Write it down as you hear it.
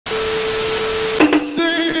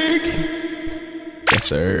Yes,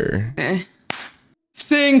 sir.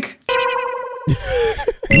 Sink.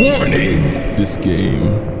 Warning! This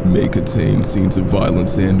game may contain scenes of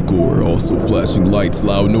violence and gore, also flashing lights,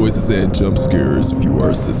 loud noises, and jump scares. If you are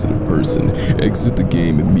a sensitive person, exit the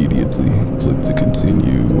game immediately. Click to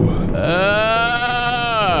continue.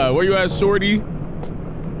 Where you at, shorty?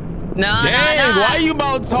 No, Dang, why you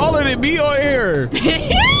about taller than me on here?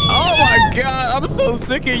 Oh my God, I'm so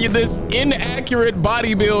sick of you, this inaccurate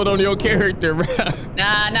body build on your character, bro.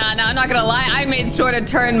 Nah, I'm not gonna lie. I made sure to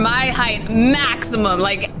turn my height maximum,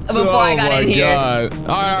 like, before I got in here. Oh my God.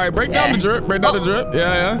 All right, break down the drip, break down the drip.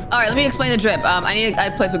 Yeah. All right, let me explain the drip. I need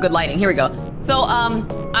a place with good lighting. Here we go. So,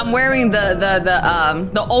 I'm wearing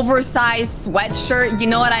the oversized sweatshirt. You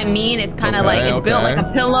know what I mean? It's kind of like, it's built like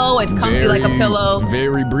a pillow. It's comfy like a pillow.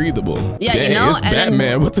 Very breathable. Yeah, dang, you know? It's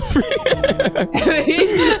Batman. What the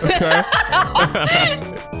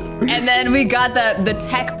And then we got the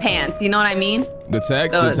tech pants. You know what I mean? The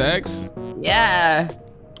techs? Yeah.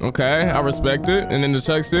 Okay, I respect it. And then the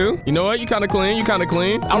Chucks too? You know what? You kind of clean.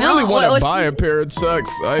 I really want to buy a pair of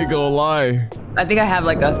Chucks. I ain't gonna lie. I think I have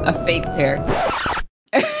like a fake pair.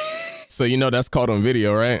 So you know that's caught on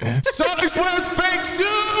video, right? Chucks wears fake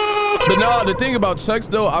shoes! But no, the thing about Chucks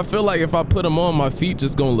though, I feel like if I put them on, my feet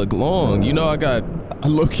just gonna look long. You know, I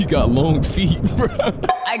low-key got long feet, bro.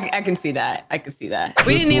 I can see that.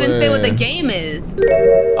 We didn't even say what the game is.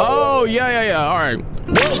 Oh, yeah. All right.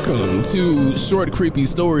 Welcome to Short Creepy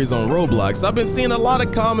Stories on Roblox. I've been seeing a lot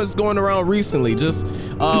of comments going around recently, just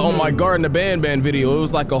on my Garden the Band video. It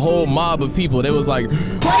was like a whole mob of people. They was like,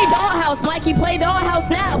 play Dollhouse, Mikey, play Dollhouse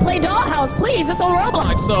now. Play Dollhouse, please. It's on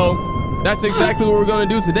Roblox. So that's exactly what we're going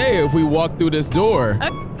to do today if we walk through this door.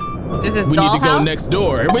 Is this we Dollhouse? need to go next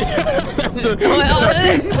door.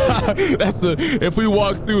 If we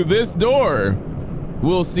walk through this door,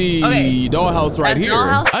 we'll see Dollhouse right here.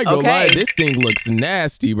 Dollhouse? I go lie, this thing looks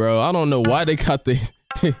nasty, bro. I don't know why they got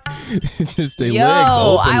just their legs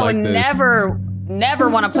open I like would this. never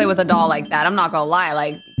want to play with a doll like that. I'm not gonna lie.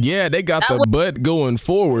 Like, yeah, they got the butt going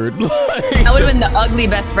forward. That would have been the ugly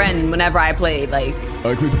best friend whenever I played. Like,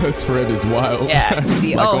 ugly best friend is wild. Yeah.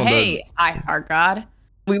 Like hey, our God.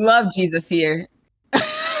 We love Jesus here.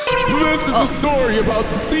 This is a story about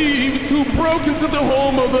thieves who broke into the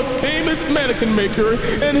home of a famous mannequin maker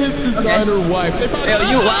and his designer wife. They found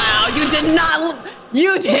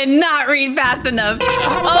you did not read fast enough.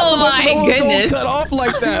 Oh my goodness. Cut off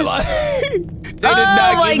like that. They did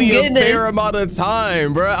not give me a fair amount of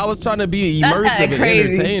time, bro. I was trying to be immersive and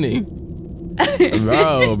entertaining.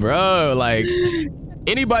 bro, like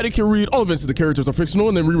anybody can read all events of the characters are fictional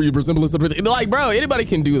and then reread resemblance of it. Like, bro, anybody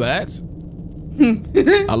can do that.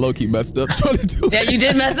 I low-key messed up trying to do that. Yeah, you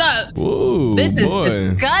did mess up. Ooh, this is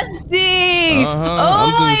disgusting. Oh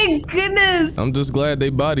my goodness. I'm just glad they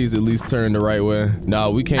bodies at least turned the right way. Nah,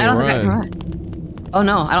 we can't run. I can run. Oh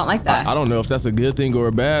no, I don't like that. I don't know if that's a good thing or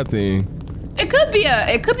a bad thing. It could be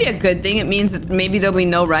a good thing. It means that maybe there'll be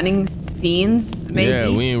no running scenes. Maybe. Yeah,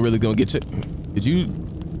 we ain't really gonna get you. Did you?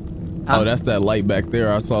 Oh, that's that light back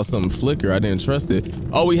there. I saw something flicker. I didn't trust it.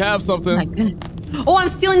 Oh, we have something. Oh my goodness. Oh, I'm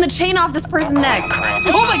stealing the chain off this person's neck.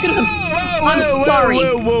 Oh my goodness. I'm sorry.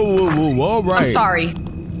 Whoa. All right. I'm sorry.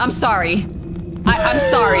 I'm sorry.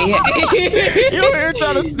 You're here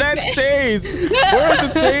trying to snatch chains.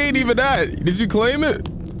 Where's the chain even at? Did you claim it?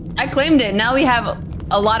 I claimed it. Now we have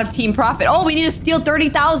a lot of team profit. Oh, we need to steal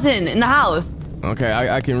 30,000 in the house. Okay,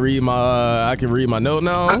 I can read my note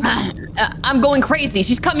now. I'm going crazy.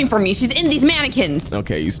 She's coming for me. She's in these mannequins.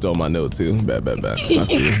 Okay, you stole my note too. Bad. I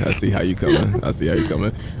see how you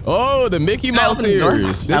coming. Oh, the Mickey Mouse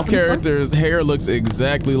ears. This character's hair looks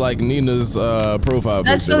exactly like Nina's profile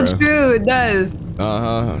picture. That's so true. It does.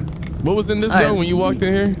 What was in this door when you walked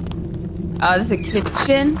in here? This is a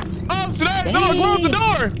kitchen. Oh, snap! Someone close the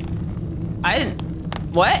door. I didn't.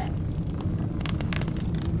 What?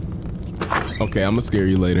 Okay, I'm gonna scare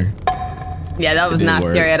you later. Yeah, that was not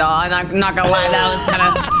scary at all. I'm not gonna lie, that was kind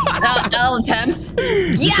of that was attempt.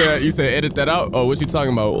 You said edit that out. Oh, what you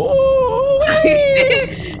talking about?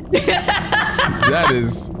 that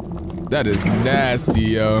is nasty,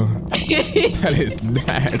 yo. That is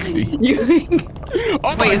nasty.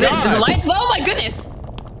 Oh my God. Is the lights? Oh my goodness.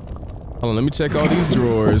 Hold on, let me check all these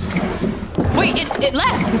drawers. Wait, it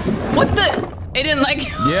left. What the? It didn't like.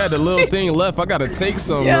 Yeah, the little thing left. I gotta take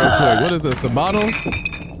some real quick. What is this? A bottle?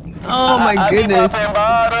 Oh my goodness.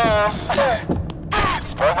 Bottles.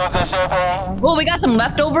 Sprinkles and champagne. Well, we got some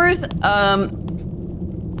leftovers.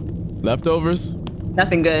 Leftovers?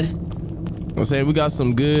 Nothing good. I'm saying we got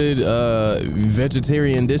some good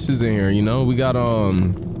vegetarian dishes in here. You know, we got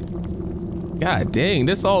God dang,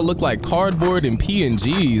 this all look like cardboard and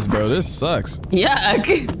PNGs, bro. This sucks.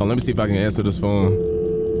 Yuck. Oh, let me see if I can answer this phone.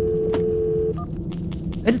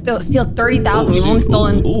 It's still 30,000. We've only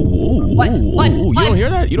stolen. What? You don't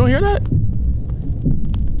hear that? You don't hear that?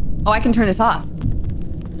 Oh, I can turn this off.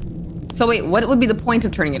 So wait, what would be the point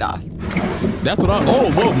of turning it off? That's what I.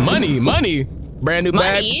 Oh, whoa, money. Brand new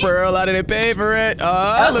bag, Pearl. I didn't pay for it.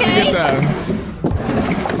 Let me get that.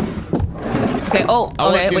 Okay. Oh. I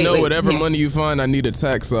want you to know whatever money you find, I need a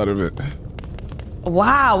tax out of it.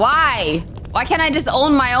 Wow. Why? Why can't I just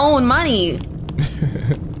own my own money?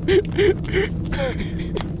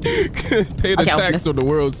 Pay the tax or the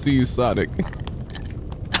world sees Sonic.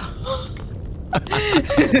 Are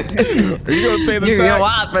you gonna pay the tax? You're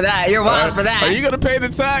wild for that. You're wild for that. Are you gonna pay the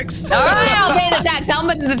tax? All right, I'll pay the tax. How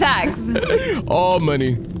much is the tax? All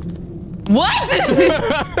money. What?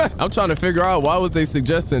 I'm trying to figure out why was they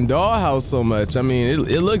suggesting Dollhouse so much. I mean,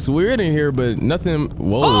 it looks weird in here, but nothing.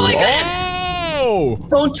 Whoa. Oh my goodness! Oh!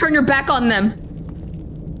 Don't turn your back on them.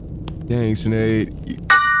 Dang, Sinead.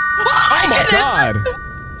 Oh my God.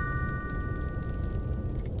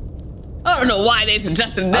 I don't know why they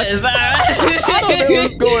suggested this. I don't know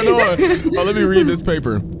what's going on. Oh, let me read this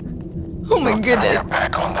paper. Oh my goodness.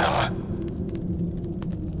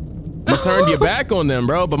 You turned your back on them,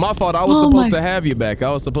 bro. But my fault. I was supposed to have you back.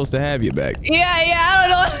 Yeah, I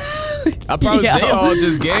don't know. I promise they all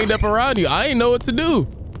just ganged up around you. I ain't know what to do.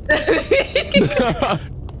 Hey,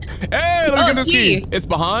 let me get this key. It's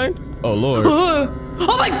behind. Oh, Lord.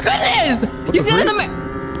 Oh my goodness. You see that in my...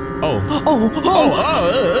 Oh, ew. Oh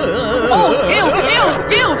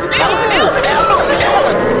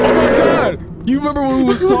my God. You remember when we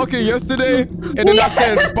was talking yesterday? And then I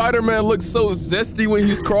said Spider-Man looks so zesty when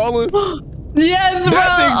he's crawling? Yes, bro.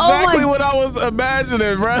 That's exactly what I was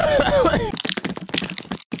imagining, bro.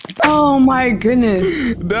 Oh my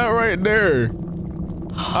goodness. That right there.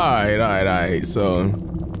 All right. So.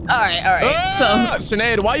 All right. So,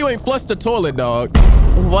 Sinead, why you ain't flushed the toilet, dog?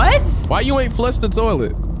 What? Why you ain't flushed the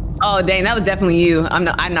toilet? Oh dang, that was definitely you. I'm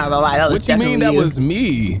not gonna lie. That was what you mean that was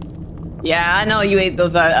me? Yeah, I know you ate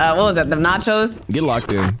those. What was that? The nachos? Get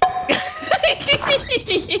locked in.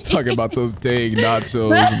 Talking about those dang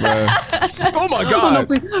nachos, bro. Oh my God.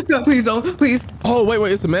 Oh, no, please don't, please. Oh wait,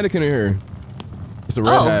 it's a mannequin in here. It's a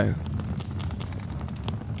red hat.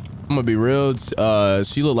 I'm gonna be real.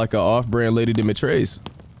 She looked like an off-brand Lady Dimitrescu.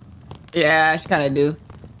 Yeah, she kind of do.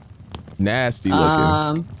 Nasty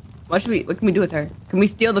looking. What can we do with her? Can we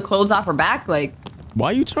steal the clothes off her back? Like,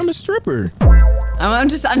 why are you trying to strip her? I'm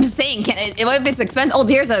just saying. What if it's expensive? Oh,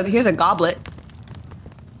 here's a goblet.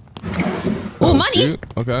 Oh, money. Shoot.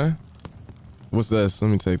 Okay. What's this?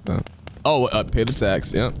 Let me take that. Oh, pay the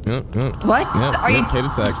tax. Yep. What? Are you? Pay the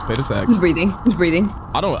tax. Pay the tax. Who's breathing?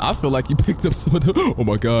 I feel like you picked up some of the. Oh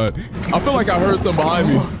my God. I feel like I heard something behind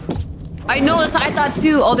me. I know. That's what I thought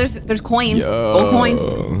too. Oh, there's coins. Gold coins.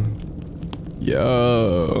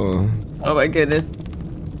 Yo. Oh my goodness.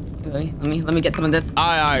 Let me get some of this. All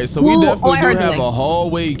right. So we definitely do have a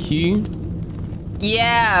hallway key.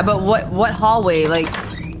 Yeah, but what hallway? Like,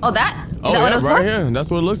 that? Is that what it was right for? here.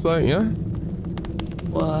 That's what it looks like. Yeah.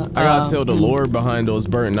 What? I gotta tell the lore behind those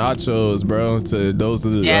burnt nachos, bro. To those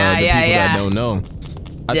of the people that don't know.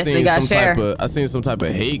 I seen some type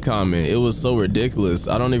of hate comment. It was so ridiculous.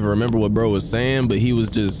 I don't even remember what bro was saying, but he was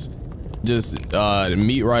just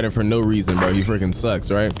meat riding for no reason, bro. He freaking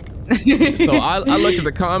sucks, right? So I looked at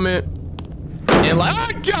the comment and like,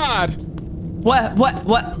 oh God. What?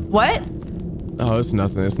 Oh, it's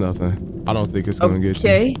nothing. I don't think it's gonna get you.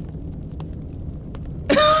 Okay.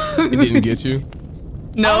 It didn't get you?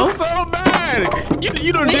 No. I'm so mad.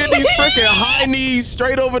 You done did these freaking high knees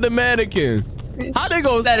straight over the mannequin. How they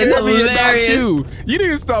gonna scare me and not you? You need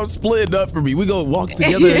to stop splitting up for me. We gonna walk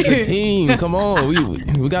together as a team. Come on, we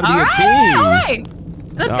gotta be a team. All right.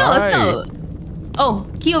 Let's go. Oh,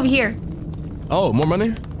 key over here. Oh, more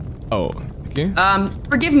money? Oh, okay.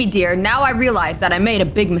 Forgive me, dear. Now I realize that I made a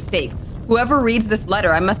big mistake. Whoever reads this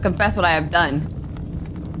letter, I must confess what I have done.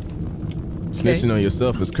 Snitching on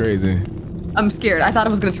yourself is crazy. I'm scared. I thought I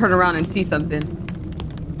was gonna turn around and see something.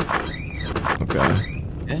 Okay.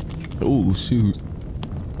 Oh shoot.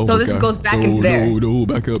 Oh, so this goes back into there. No,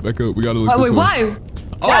 back up. We gotta look this way. Why?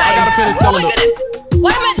 Oh, I gotta finish telling them.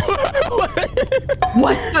 What am I?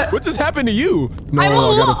 What? What just happened to you? No,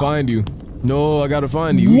 I gotta find you. No, I gotta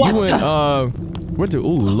find you. What? You went, where the, oh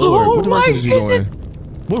Lord, what direction did you go in?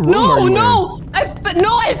 What room are you in?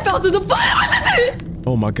 I fell through the fire.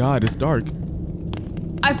 Oh my God, it's dark.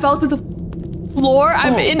 I fell through the floor?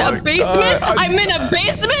 I'm in a basement? I'm in a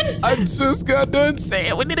basement? I just got done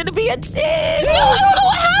saying we needed to be a team. No, I don't know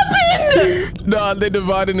what happened. Nah, they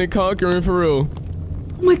dividing and conquering for real.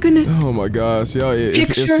 Oh my goodness. Oh my gosh, yo, if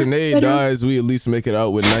Sinead dies, we at least make it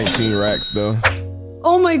out with 19 racks though.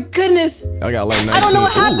 Oh my goodness. I got like 19. I don't know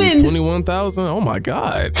what happened. 21,000. Oh my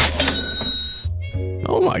god.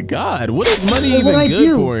 Oh my god. What is money even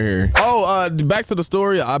good for in here? Oh, back to the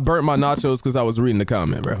story. I burnt my nachos because I was reading the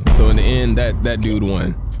comment, bro. So in the end, that dude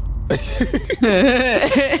won. But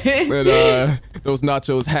those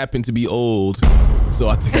nachos happen to be old. So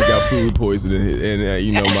I think I got food poisoning, and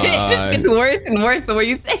you know my. It just gets worse and worse the way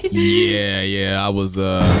you say it. Yeah, I was.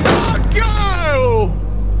 Oh, go!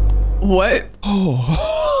 What?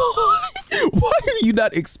 Oh. Why are you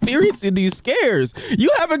not experiencing these scares? You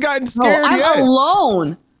haven't gotten scared yet. I'm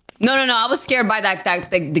alone. No. I was scared by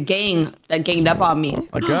the gang that ganged up on me. Oh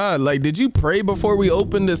my god! Like, did you pray before we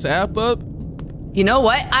opened this app up? You know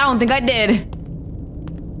what? I don't think I did.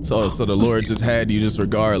 So the Lord just had you just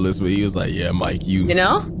regardless, but he was like, yeah, Mike, you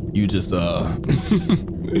just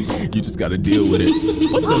you just gotta deal with it.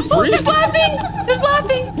 What the freak? There's laughing! There's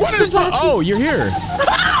laughing! What is laughing? Oh, you're here.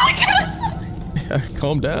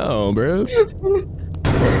 Calm down, bro.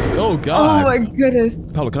 Oh god. Oh my goodness.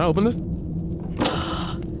 Paolo, can I open this?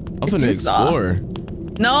 I'm finna explore.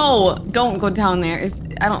 No, don't go down there.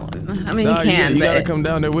 I mean, you can, you but gotta come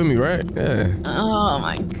down there with me, right? Yeah. Oh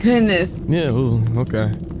my goodness. Yeah, ooh,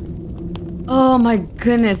 okay. Oh my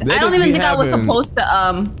goodness. I don't even think I was supposed to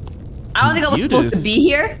I don't think I was supposed to be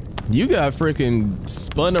here. You got freaking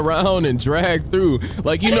spun around and dragged through.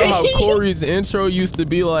 Like, you know how Corey's intro used to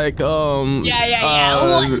be like,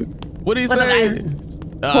 yeah. What do you say?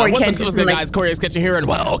 What's the guys? Corey is catching here and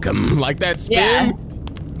welcome. Like that spin? Yeah.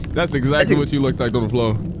 That's exactly what you look like on the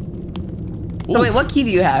floor. So wait, what key do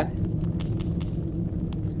you have?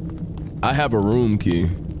 I have a room key.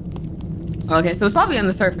 Okay, so it's probably on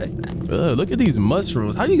the surface then. Look at these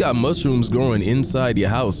mushrooms. How you got mushrooms growing inside your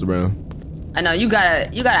house, bro? I know, you gotta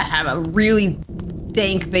have a really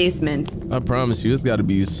dank basement. I promise you, it's gotta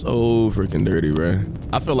be so freaking dirty, bro.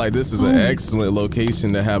 I feel like this is an excellent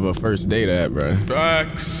location to have a first date at, bro.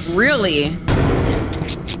 Facts. Really?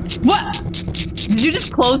 What? Did you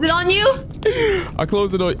just close it on you? I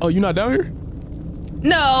closed it on. Oh, you not down here?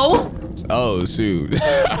 No. Oh shoot.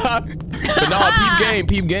 But no,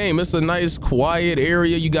 peep game. It's a nice quiet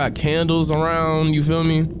area. You got candles around, you feel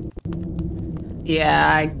me?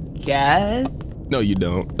 Yeah, I guess. No, you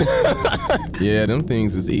don't. Yeah, them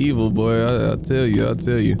things is evil, boy. I'll tell you.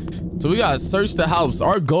 So we gotta search the house.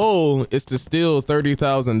 Our goal is to steal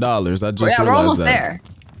 $30,000. I just realized we're almost there.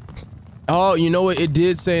 Oh, you know what? It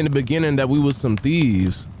did say in the beginning that we was some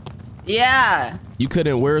thieves. Yeah. You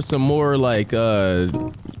couldn't wear some more like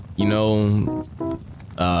you know,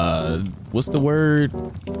 what's the word?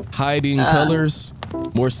 Hiding colors,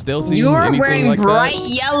 more stealthy. You're wearing like bright that?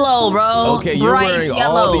 Yellow, bro. Okay, you're wearing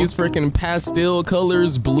all these freaking pastel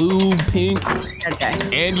colors, blue, pink. Okay.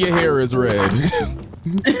 And your hair is red.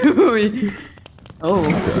 Oh.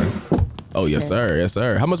 Okay. Oh yes, sir. Yes,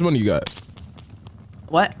 sir. How much money you got?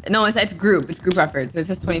 What? No, it's group. It's group effort. So it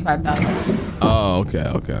says 25,000. Oh,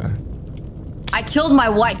 okay. I killed my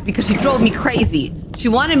wife because she drove me crazy. She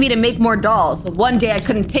wanted me to make more dolls. One day I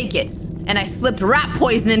couldn't take it, and I slipped rat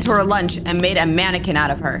poison into her lunch and made a mannequin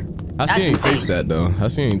out of her. How she ain't taste that though? How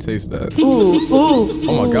she ain't taste that? Ooh. Oh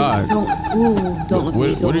my God. Don't look at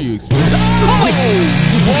me. What are you experiencing?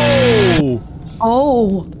 Whoa!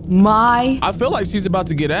 Oh my! I feel like she's about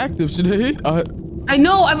to get active. Should I hit? I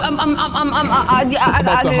know. I'm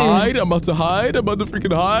about to hide. I'm about to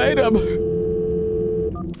freaking hide.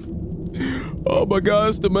 Oh my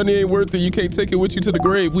gosh, the money ain't worth it. You can't take it with you to the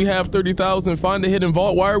grave. We have 30,000. Find the hidden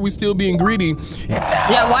vault. Why are we still being greedy?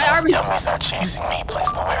 Yeah, why are we? Dummies are chasing me.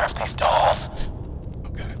 Please beware of these dolls.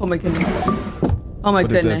 Okay. Oh my goodness. Oh my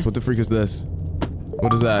goodness. What is this? What the freak is this?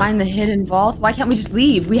 What is that? Find the hidden vault. Why can't we just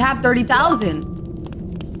leave? We have 30,000.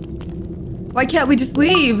 Why can't we just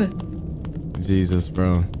leave? Jesus,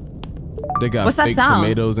 bro. They got What's that fake sound?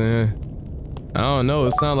 tomatoes in here. I don't know.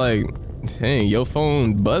 It sounds like, dang, your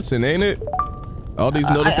phone busting, ain't it? All these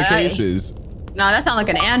notifications. No, that sounds like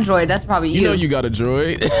an Android. That's probably you. You know you got a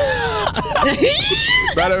droid.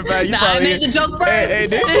 Matter of fact, you probably. I made the joke first. Hey,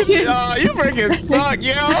 you freaking suck,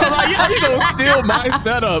 yo. Like, you gonna steal my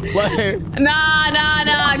setup? Like.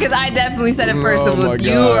 Nah, because I definitely said it first. Oh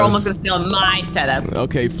You were almost gonna steal my setup.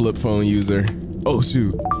 Okay, flip phone user. Oh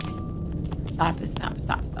shoot. Stop.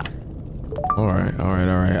 All right.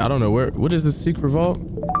 I don't know what is the secret vault?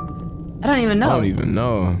 I don't even know. I don't even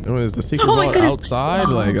know. Is the secret vault outside?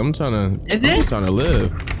 Like I'm just trying to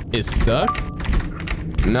live. It's stuck.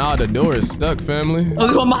 Nah, the door is stuck, family. Oh,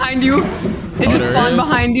 there's one behind you. It just spawned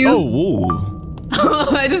behind you. Oh, whoa.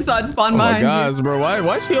 I just saw it spawn behind you. Oh my gosh, bro.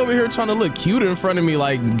 Why is she over here trying to look cute in front of me?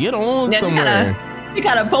 Like, get on somewhere. You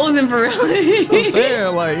gotta posing for real. I'm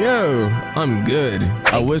saying, like, yo, I'm good.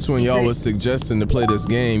 I wish when y'all was suggesting to play this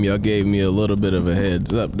game, y'all gave me a little bit of a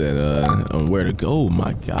heads up that on where to go.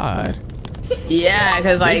 My God. Yeah,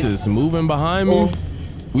 because like they just moving behind me.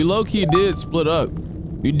 We low-key did split up.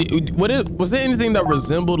 Was there anything that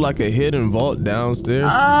resembled like a hidden vault downstairs?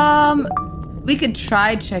 We could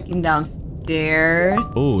try checking downstairs.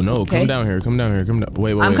 Oh no, okay. Come down here.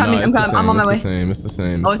 Wait. I'm coming. No, I'm on my way. It's the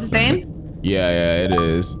same. Oh, it's the same? Yeah, it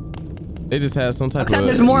is. They just had some type Except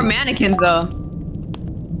there's more mannequins though.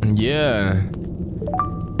 Yeah.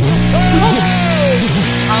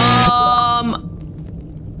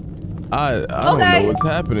 I don't know what's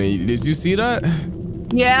happening. Did you see that?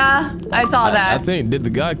 Yeah, I saw that. I think, did the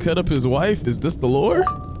guy cut up his wife? Is this the lore?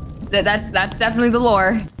 That's definitely the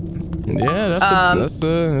lore. Yeah, that's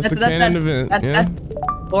a canon event. That's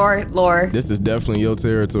lore. This is definitely your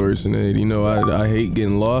territory, Sinead. You know, I hate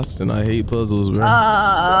getting lost and I hate puzzles, bro.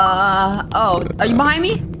 Are you behind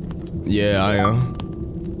me? Yeah, I am.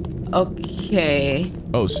 Okay.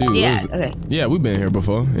 Oh shoot. Yeah. Okay. Yeah, we've been here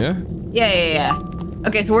before. Yeah. Yeah.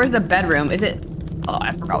 Okay, so where's the bedroom? Is it? Oh,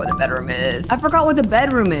 I forgot what the bedroom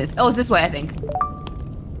is. Oh, it's this way, I think.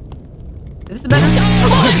 Is this the bedroom? Oh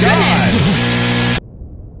my goodness!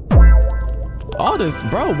 All this,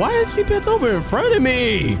 bro. Why is she bent over in front of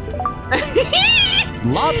me?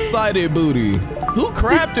 Lopsided booty. Who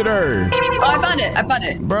crafted her? Oh, I found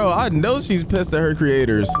it. Bro, I know she's pissed at her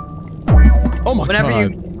creators. Oh my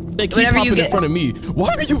God. They keep popping in front of me.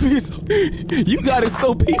 Why are you being so... You got it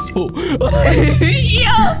so peaceful.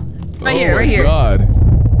 Yeah. Right here. God.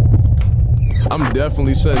 I'm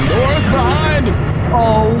definitely shutting doors behind.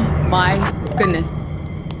 Oh my goodness.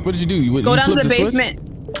 What did you do? Go down to the basement.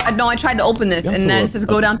 No, I tried to open this and then it says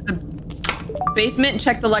go down to the basement and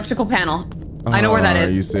check the electrical panel. I know where that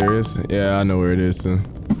is. Are you serious? Yeah, I know where it is too.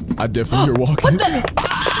 I definitely hear walking. What the?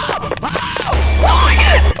 Oh my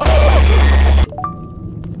God.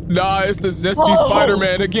 Nah, it's the zesty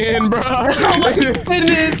Spider-Man again, bro. Oh my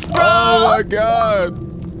goodness, bro. Oh my God.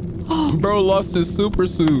 Bro lost his super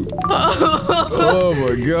suit. Oh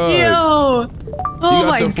my God. Yo. Oh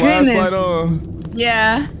my goodness. You got your flashlight on?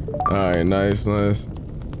 Yeah. All right, nice.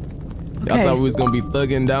 Okay. I thought we was gonna be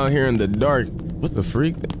thugging down here in the dark. What the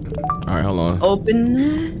freak? All right, hold on. Open.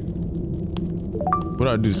 What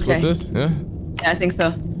do I do? Just flip this? Yeah? Yeah, I think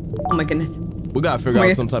so. Oh my goodness. We gotta figure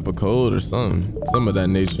out some type of code or something. Some of that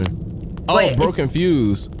nature. Oh, wait, broken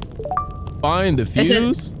fuse. Find the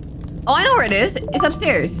fuse. Oh, I know where it is. It's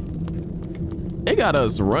upstairs. They got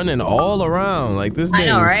us running all around like this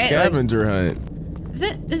damn scavenger hunt. Is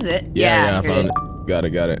it? This is it. Yeah, I found it. Got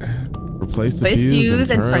it. Replace the fuse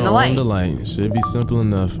and turn on the light. Should be simple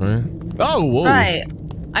enough, right? Oh, whoa. Right.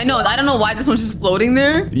 I know. I don't know why this one's just floating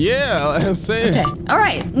there. Yeah, I'm saying. Okay. All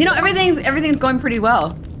right. You know, everything's going pretty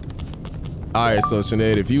well. All right, so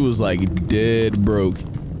Sinead, if you was like dead broke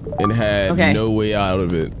and had no way out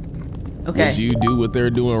of it, would you do what they're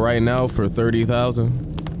doing right now for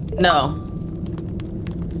 30,000? No,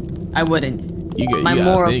 I wouldn't. My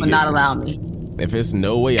morals would not allow me. If it's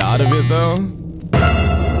no way out of it though.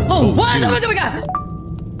 Oh, what? What do we got?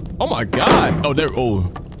 Oh my God! Oh, there.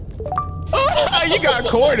 Oh, you got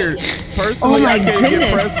cornered. Personally, I can't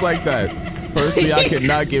get pressed like that. Personally, I could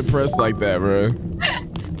not get pressed like that, bro.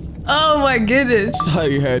 Oh my goodness.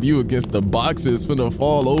 I had you against the boxes finna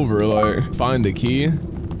fall over. Like, find the key.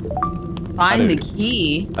 Find the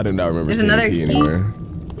key? I did not remember seeing the key anywhere.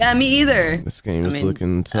 Yeah, me either. This game is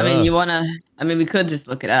looking tough. I mean, we could just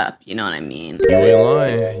look it up. You know what I mean? You ain't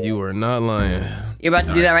lying. You are not lying. You're about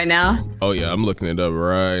to do that right now? Oh yeah, I'm looking it up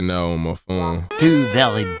right now on my phone. 2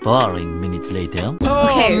 very boring minutes later.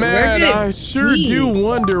 Oh man, I sure do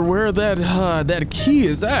wonder where that key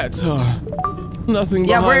is at. Nothing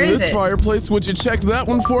behind this fireplace. Would you check that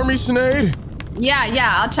one for me, Sinead?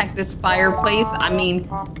 Yeah, I'll check this fireplace. I mean,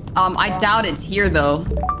 I doubt it's here though.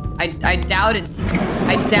 I doubt it's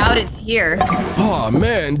here. Oh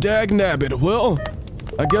man, dagnabbit. Well,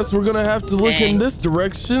 I guess we're gonna have to look in this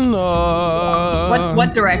direction.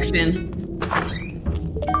 What direction?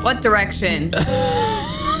 What direction?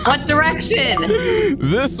 What direction?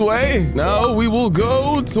 This way. Now we will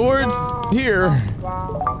go towards here.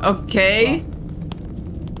 Okay.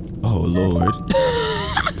 Oh Lord.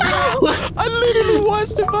 I literally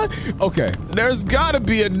watched it. Okay, there's gotta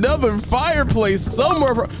be another fireplace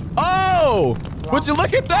somewhere. Oh, would you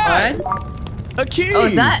look at that? What? A key. Oh,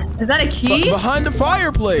 is that a key? Behind the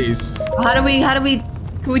fireplace. How do we,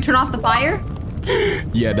 can we turn off the fire?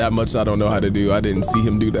 Yeah, that much I don't know how to do. I didn't see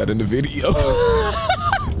him do that in the video.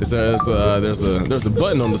 There's a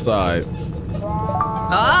button on the side.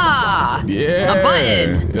 Ah. Yeah. A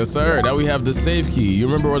button. Yes, sir. Now we have the safe key. You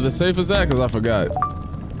remember where the safe is at? Because I forgot.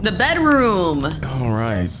 The bedroom. All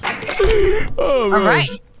right. Oh, all right.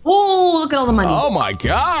 Oh, look at all the money. Oh my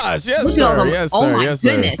gosh. Yes, look sir. At all the, yes, oh sir. my yes,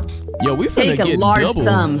 goodness. Sir. Yo, we finna Take get a large double.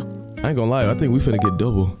 sum. I ain't gonna lie. I think we finna get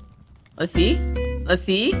double. Let's see. Let's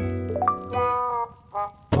see.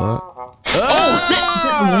 What? Oh,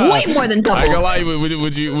 snap. Way more than double. I ain't gonna lie.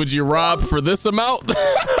 Would you rob for this amount?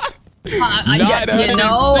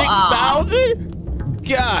 906,000?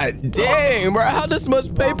 God dang, bro. How this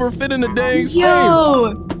much paper fit in the dang safe?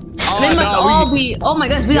 Yo. They must all be. Oh my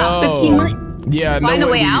gosh, we got 15 million. Yeah, Find a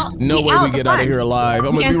way out. No way we get out of here alive.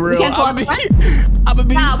 I'm gonna be real. I'm gonna be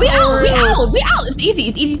so real. We out. It's easy.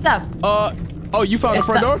 It's easy stuff. Oh, you found the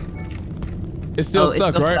front door? It's still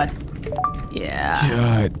stuck, right? Yeah.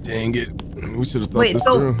 God dang it. We should have thought this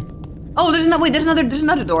through. Oh, there's another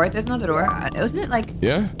door. There's another door. Wasn't it like?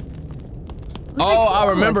 Yeah. Oh, I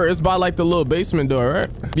remember. It's by like the little basement door, right?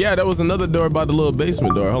 Yeah, there was another door by the little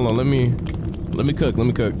basement door. Hold on, let me cook.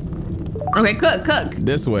 Okay, cook.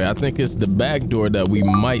 This way. I think it's the back door that we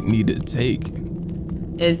might need to take.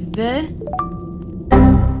 Is it?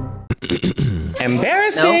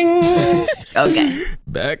 Embarrassing. Nope. Okay.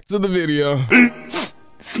 Back to the video.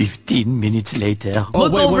 15 minutes later. Oh,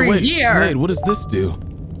 Look over here. Wait, what does this do?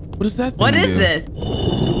 What does that thing What is do? this?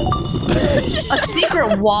 A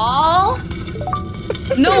secret wall?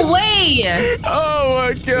 No way! Oh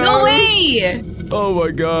my god! No way! Oh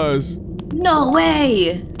my gosh! No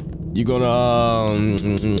way! You gonna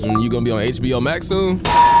be on HBO Max soon?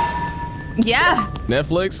 Yeah.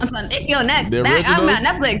 Netflix? I'm on HBO Next. The I'm originals? on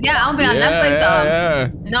Netflix. Yeah, I'm gonna be on Netflix. Yeah.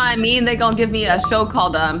 You know what I mean? They gonna give me a show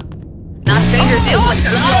called not Stranger Things.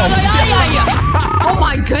 Oh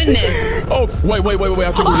my goodness! Oh wait! I think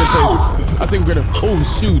we're gonna chase. I think we're gonna. Oh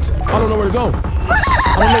shoot! I don't know where to go.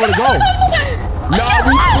 Nah,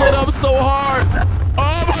 we split up so hard.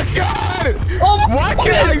 Oh my god! Why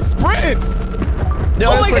can't I sprint?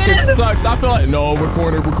 Yo, oh my goodness! Sucks. I feel like we're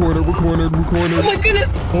cornered. Oh my goodness!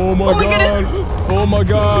 Oh my god! Goodness. Oh my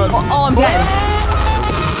god! Oh, I'm dead.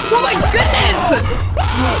 Oh my goodness!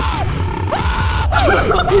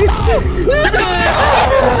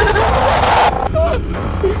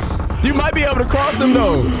 You might be able to cross him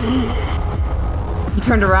though. He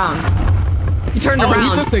turned around. He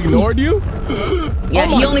just ignored you? Yeah,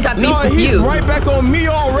 he only got beef with he's you. right back on me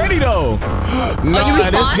already though. Nah,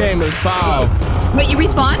 this game is foul. Wait, you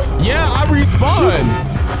respawn? Yeah, I respawn.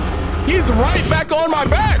 He's right back on my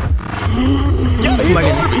back.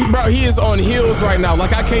 Yeah, bro, he is on heels right now.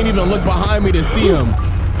 Like I can't even look behind me to see him.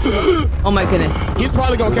 Oh my goodness. He's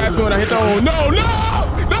probably gonna catch me when I hit the hole. No!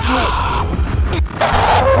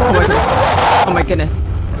 Oh my goodness.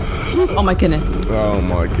 Oh my goodness. Oh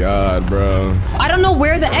my god, bro. I don't know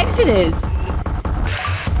where the exit is.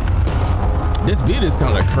 This beat is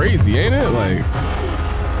kind of crazy, ain't it? Like,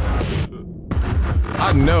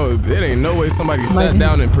 I know it ain't no way somebody sat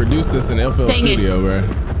down and produced this in FL Studio, bro.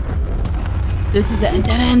 This is a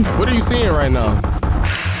dead end. What are you seeing right now?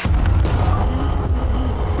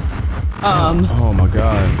 Oh my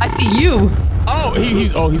god. I see you. Oh,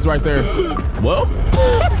 he's right there. Well,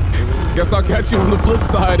 guess I'll catch you on the flip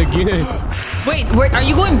side again. Wait, are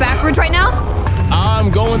you going backwards right now?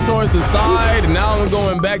 I'm going towards the side, and now I'm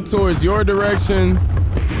going back towards your direction.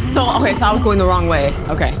 So I was going the wrong way.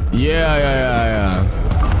 Okay. Yeah.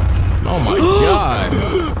 Oh my god.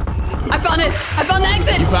 I found it. I found the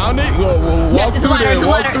exit. You found it? Well, yeah, it's a ladder. It's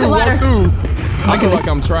a ladder. I feel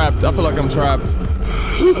like I'm trapped.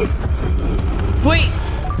 Wait.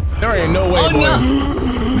 There ain't no way, boy. No.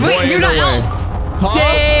 Wait, boy, you're not out. Huh?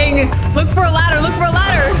 Dang. Look for a ladder. Look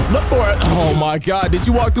for it. Oh my god. Did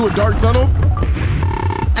you walk through a dark tunnel?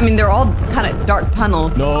 I mean, they're all kind of dark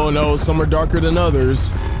tunnels. No. Some are darker than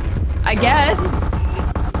others. I guess.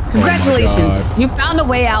 Congratulations. You found a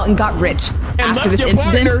way out and got rich. And after left this your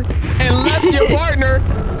incident. partner.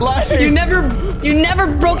 Like, you never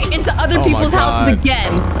broke into other people's houses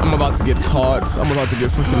again. I'm about to get caught. I'm about to get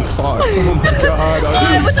freaking caught. Oh my god.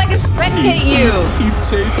 I wish I could spectate you. He's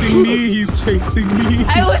chasing me.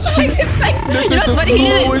 I wish I could spectate. This is the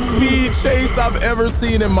slowest speed chase I've ever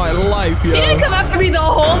seen in my life, yo. He didn't come after me the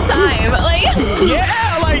whole time. Like,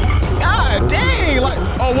 yeah, like, god dang. Like,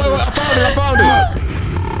 oh, wait, I found it.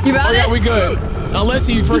 You found it? Yeah, we good. Unless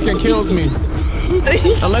he freaking kills me.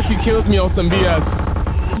 Unless he kills me on some BS.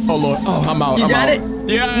 Oh lord. Oh, I'm out. You got it?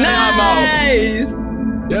 Yeah, nice. I'm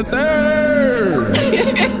out. Yes, sir.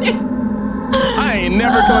 I ain't ain't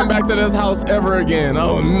never coming back to this house ever again.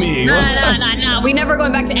 Oh, me. No. We never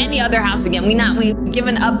going back to any other house again. We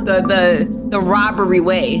giving up the robbery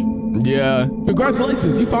way. Yeah.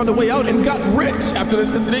 Congratulations, you found a way out and got rich after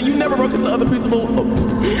this incident. You never broke into other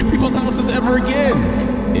people's houses ever again.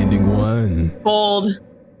 Ending 1. Bold.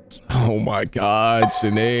 Oh my God,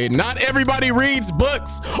 Sinead. Not everybody reads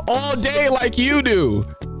books all day like you do.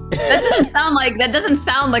 That doesn't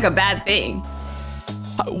sound like a bad thing.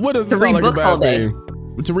 What does it sound like a bad thing?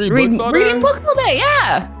 To read books all day? Reading books all day,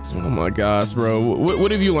 yeah. Oh my gosh, bro.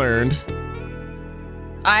 What have you learned?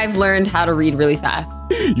 I've learned how to read really fast.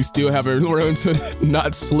 You still haven't learned to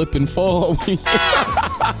not slip and fall. Okay,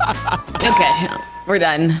 we're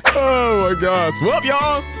done. Oh my gosh. Well,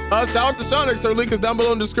 y'all, shout out to Sonic. Her link is down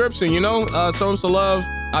below in the description, you know? Show him some love.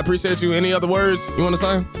 I appreciate you. Any other words you want to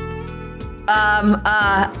say?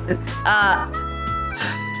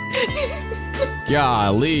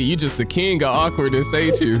 Golly, you just the king of awkwardness,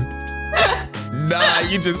 ain't you? Nah,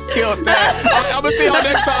 you just killed that. I'm gonna see y'all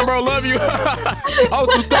next time, bro. Love you. Oh,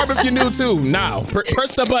 subscribe if you're new too. Now,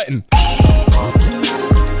 press the button.